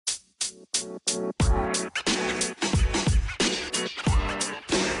What's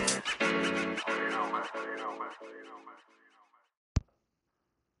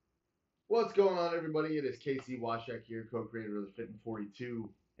going on, everybody? It is Casey Washak here, co-creator of the Fit in 42,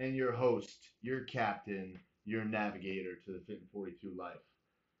 and your host, your captain, your navigator to the Fit in 42 life.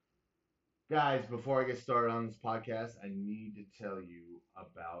 Guys, before I get started on this podcast, I need to tell you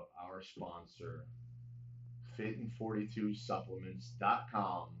about our sponsor,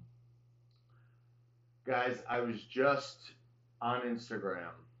 Fit42Supplements.com. Guys, I was just on Instagram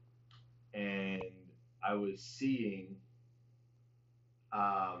and I was seeing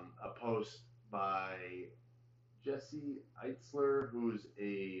a post by Jesse Eitzler, who's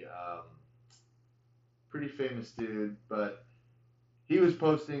a pretty famous dude, but he was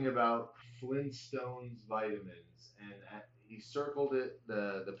posting about Flintstones vitamins, and he circled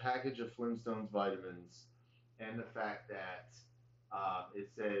the package of Flintstones vitamins, and the fact that it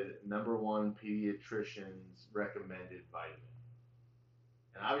said #1 pediatrician's recommended vitamin.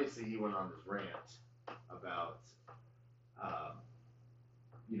 And obviously, he went on this rant about um,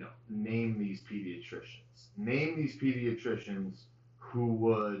 name these pediatricians. Name these pediatricians who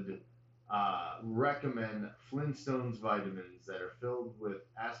would recommend Flintstones vitamins that are filled with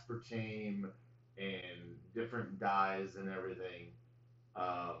aspartame and different dyes and everything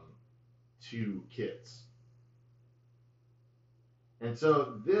um, to kids. And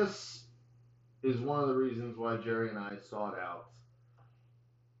so this is one of the reasons why Jerry and I sought out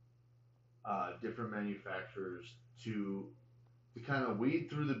different manufacturers to kind of weed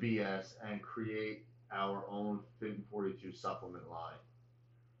through the BS and create our own Fit in 42 supplement line,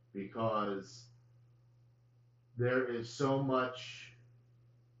 because there is so much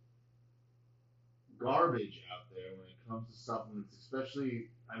garbage out there when it comes to supplements,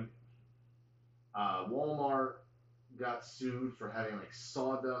 especially Walmart got sued for having like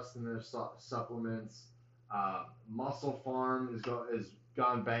sawdust in their supplements. Muscle Farm is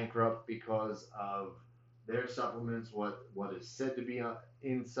gone bankrupt because of their supplements. What is said to be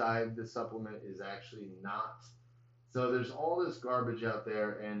inside the supplement is actually not. So there's all this garbage out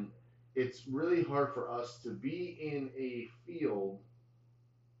there, and it's really hard for us to be in a field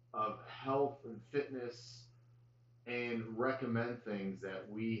of health and fitness and recommend things that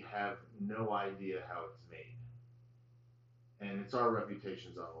we have no idea how it's made. And it's our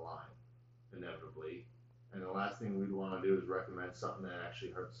reputations on the line, inevitably. And the last thing we'd want to do is recommend something that actually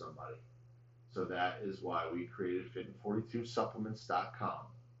hurts somebody. So that is why we created Fit42Supplements.com.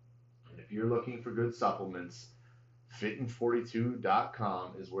 And if you're looking for good supplements,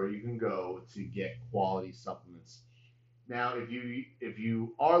 Fit42.com is where you can go to get quality supplements. Now, if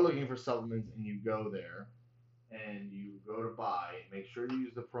you are looking for supplements and you go there and you go to buy, make sure you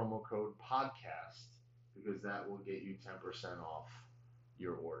use the promo code podcast, because that will get you 10% off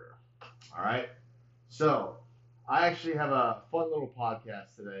your order. All right. So I actually have a fun little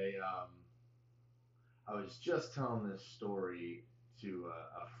podcast today. I was just telling this story to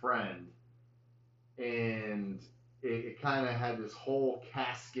a friend, and it kind of had this whole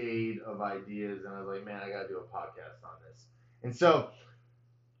cascade of ideas, and I was like, man, I got to do a podcast on this. And so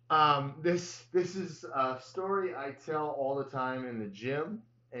this is a story I tell all the time in the gym,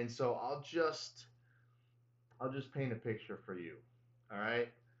 and so I'll just paint a picture for you. All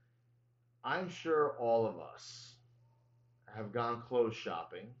right. I'm sure all of us have gone clothes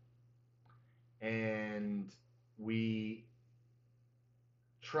shopping, and we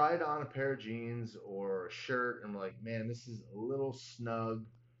tried on a pair of jeans or a shirt and we're like, man, this is a little snug.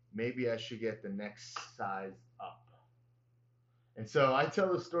 Maybe I should get the next size up. And so I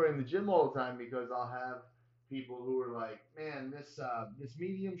tell this story in the gym all the time, because I'll have people who are like, man, this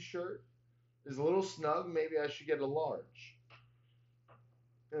medium shirt is a little snug. Maybe I should get a large.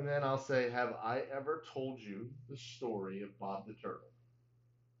 And then I'll say, have I ever told you the story of Bob the Turtle?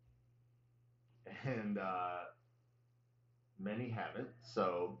 And many haven't.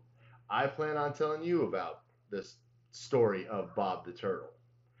 So I plan on telling you about this story of Bob the Turtle.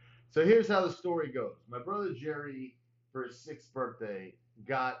 So here's how the story goes. My brother Jerry, for his 6th birthday,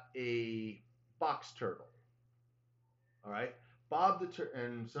 got a box turtle. All right, Bob the Turtle,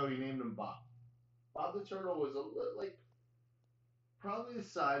 and so he named him Bob. Bob the Turtle was like probably the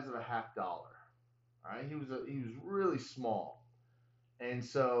size of a $50. All right, he was really small, and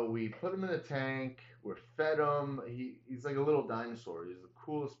so we put him in a tank. We fed him. He's like a little dinosaur. He's the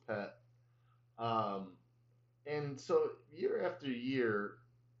coolest pet. Um, and so year after year,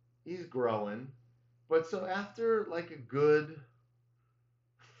 he's growing. But so after like a good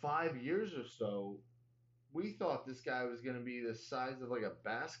 5 years or so, we thought this guy was going to be the size of like a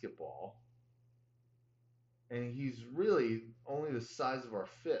basketball, and he's really only the size of our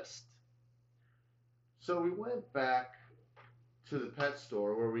fist. So we went back to the pet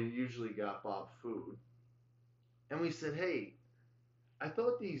store where we usually got Bob food, and we said, "Hey, I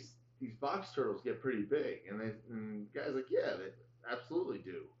thought these box turtles get pretty big." And the guy's like, "Yeah, they absolutely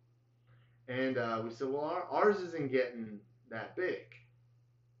do." And we said, "Well, ours isn't getting that big.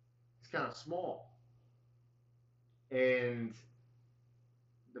 It's kind of small." And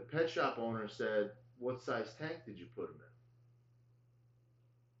the pet shop owner said, "What size tank did you put him in?"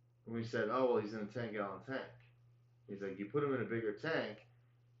 And we said, "Oh, well, he's in a 10-gallon tank." He's like, "You put him in a bigger tank,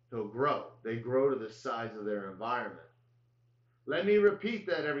 he'll grow. They grow to the size of their environment." Let me repeat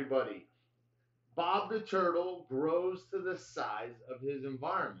that, everybody. Bob the turtle grows to the size of his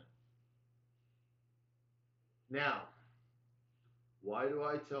environment. Now, why do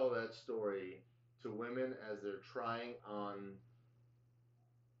I tell that story to women as they're trying on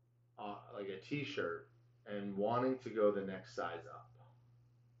like a t-shirt and wanting to go the next size up?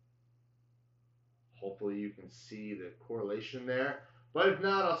 Hopefully you can see the correlation there. But if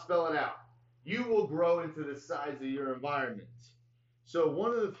not, I'll spell it out. You will grow into the size of your environment. So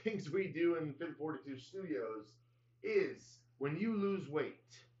one of the things we do in Fit 42 Studios is when you lose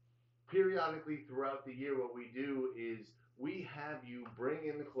weight, periodically throughout the year, what we do is we have you bring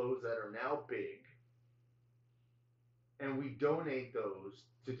in the clothes that are now big and we donate those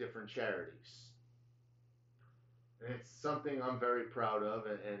to different charities. And it's something I'm very proud of,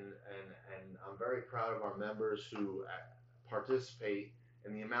 and I'm very proud of our members who participate.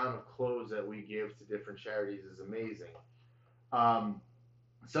 And the amount of clothes that we give to different charities is amazing. Um,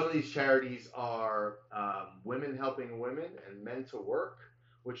 some of these charities are Women Helping Women and Men to Work,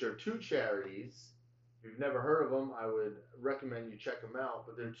 which are two charities. If you've never heard of them, I would recommend you check them out.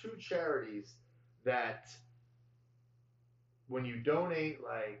 But they're two charities that, when you donate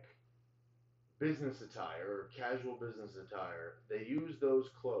like business attire or casual business attire, they use those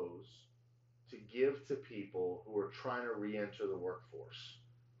clothes to give to people who are trying to re-enter the workforce,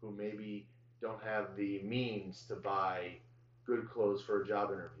 who maybe don't have the means to buy good clothes for a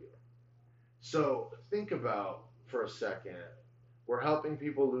job interview. So think about for a second, we're helping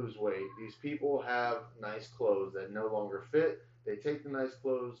people lose weight. These people have nice clothes that no longer fit. They take the nice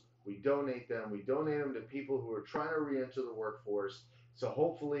clothes, we donate them. We donate them to people who are trying to re-enter the workforce. So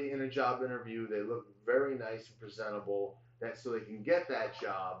hopefully in a job interview, they look very nice and presentable, that so they can get that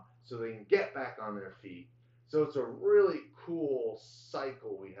job, so they can get back on their feet. So it's a really cool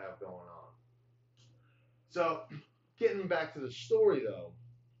cycle we have going on. So getting back to the story though,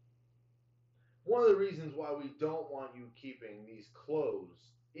 one of the reasons why we don't want you keeping these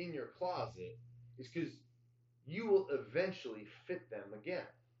clothes in your closet is because you will eventually fit them again.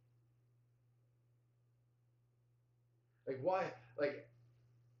 Like, why? Like,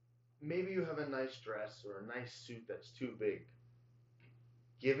 maybe you have a nice dress or a nice suit that's too big.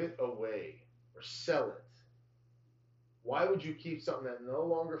 Give it away or sell it. Why would you keep something that no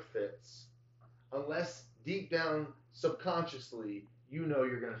longer fits unless deep down subconsciously you know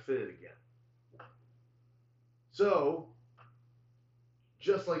you're going to fit it again? So,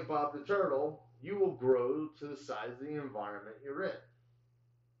 just like Bob the Turtle, you will grow to the size of the environment you're in.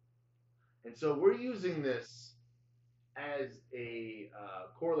 And so we're using this as a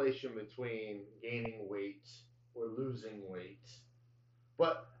correlation between gaining weight or losing weight.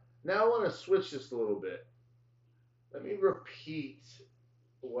 But now I want to switch this a little bit. Let me repeat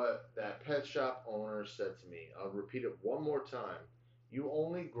what that pet shop owner said to me. I'll repeat it one more time. You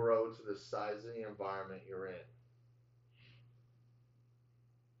only grow to the size of the environment you're in.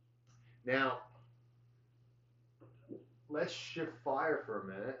 Now, let's shift fire for a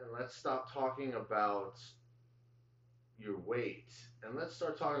minute and let's stop talking about your weight and let's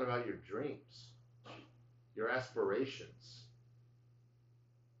start talking about your dreams, your aspirations.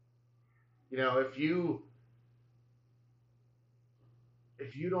 You know, if you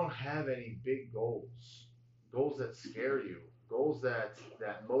don't have any big goals, goals that scare you, goals that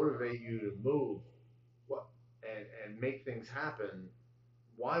motivate you to move, what and make things happen,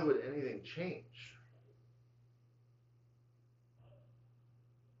 why would anything change?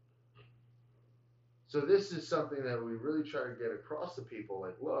 So this is something that we really try to get across to people.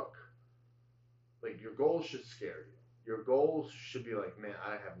 Like, look, like your goals should scare you. Your goals should be like, man,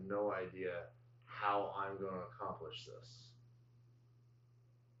 I have no idea how I'm going to accomplish this.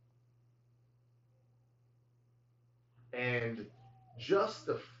 And just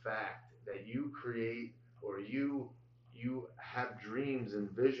the fact that you create or you have dreams and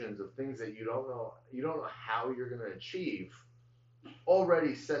visions of things that you don't know how you're going to achieve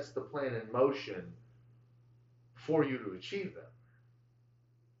already sets the plan in motion for you to achieve them.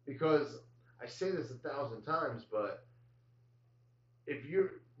 Because I say this 1,000 times, but if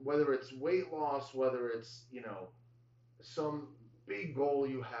you're whether it's weight loss, whether it's, some big goal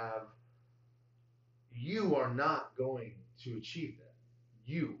you have, you are not going to achieve that.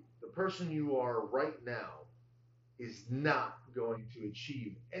 You, the person you are right now, is not going to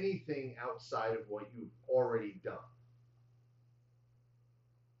achieve anything outside of what you've already done.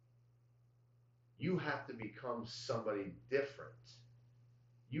 You have to become somebody different.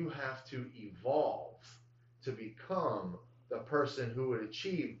 You have to evolve to become the person who would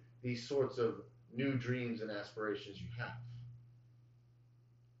achieve these sorts of new dreams and aspirations you have.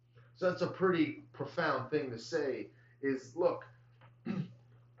 So that's a pretty profound thing to say. Is look,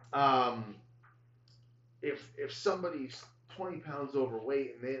 um, if somebody's 20 pounds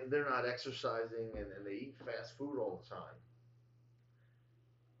overweight and they're not exercising and they eat fast food all the time,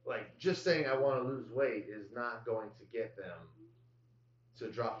 like just saying I want to lose weight is not going to get them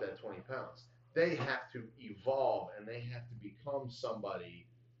to drop that 20 pounds. They have to evolve and they have to become somebody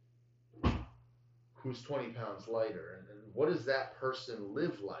who's 20 pounds lighter. And what does that person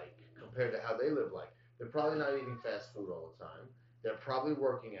live like compared to how they live like? They're probably not eating fast food all the time. They're probably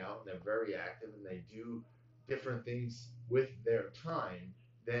working out and they're very active and they do different things with their time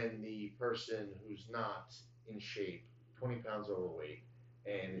than the person who's not in shape, 20 pounds overweight,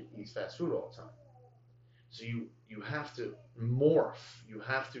 and eats fast food all the time. So you have to morph, you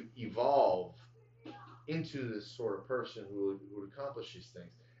have to evolve into this sort of person who would accomplish these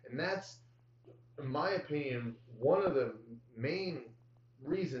things. And that's, in my opinion, one of the main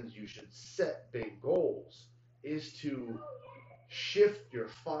reasons you should set big goals is to shift your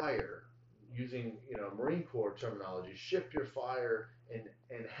fire using Marine Corps terminology, shift your fire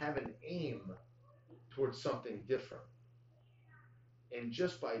and have an aim towards something different. And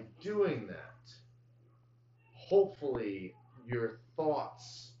just by doing that, hopefully your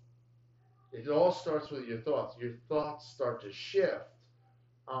thoughts, it all starts with your thoughts. Your thoughts start to shift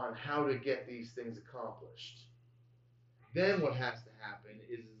on how to get these things accomplished. Then what has to happen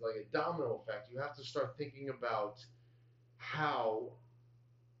is like a domino effect. You have to start thinking about how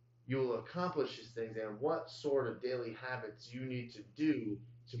you'll accomplish these things and what sort of daily habits you need to do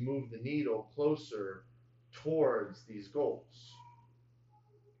to move the needle closer towards these goals.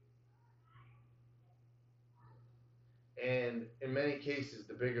 And in many cases,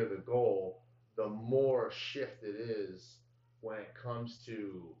 the bigger the goal, the more shift it is when it comes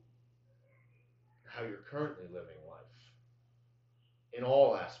to how you're currently living life in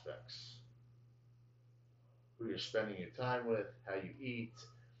all aspects. Who you're spending your time with, how you eat,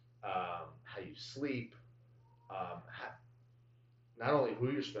 how you sleep, not only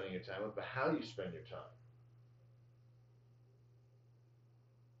who you're spending your time with, but how you spend your time.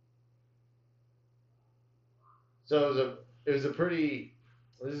 So it was a pretty.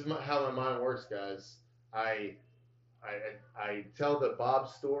 This is how my mind works, guys. I I tell the Bob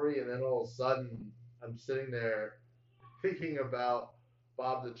story, and then all of a sudden I'm sitting there thinking about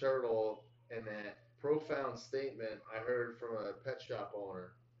Bob the Turtle and that profound statement I heard from a pet shop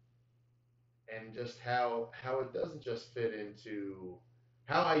owner, and just how it doesn't just fit into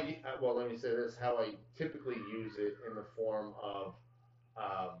how I well let me say this, how I typically use it in the form of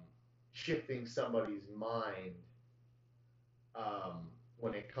um, shifting somebody's mind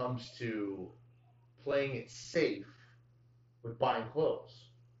when it comes to playing it safe with buying clothes.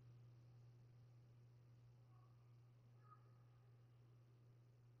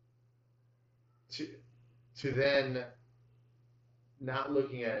 To to then not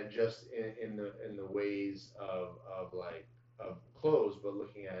looking at it just in the ways of like of clothes, but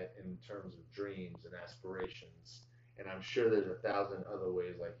looking at it in terms of dreams and aspirations. And I'm sure there's a thousand other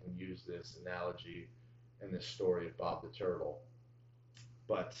ways I can use this analogy and this story of Bob the Turtle,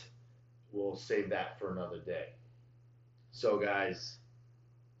 but we'll save that for another day. So, guys,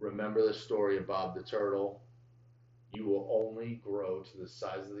 remember the story of Bob the Turtle. You will only grow to the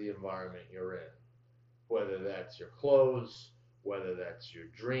size of the environment you're in, whether that's your clothes, whether that's your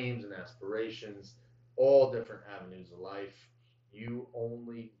dreams and aspirations, all different avenues of life. You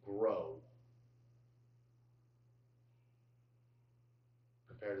only grow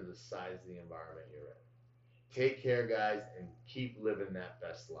compared to the size of the environment you're in. Take care, guys, and keep living that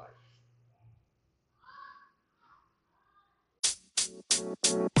best life.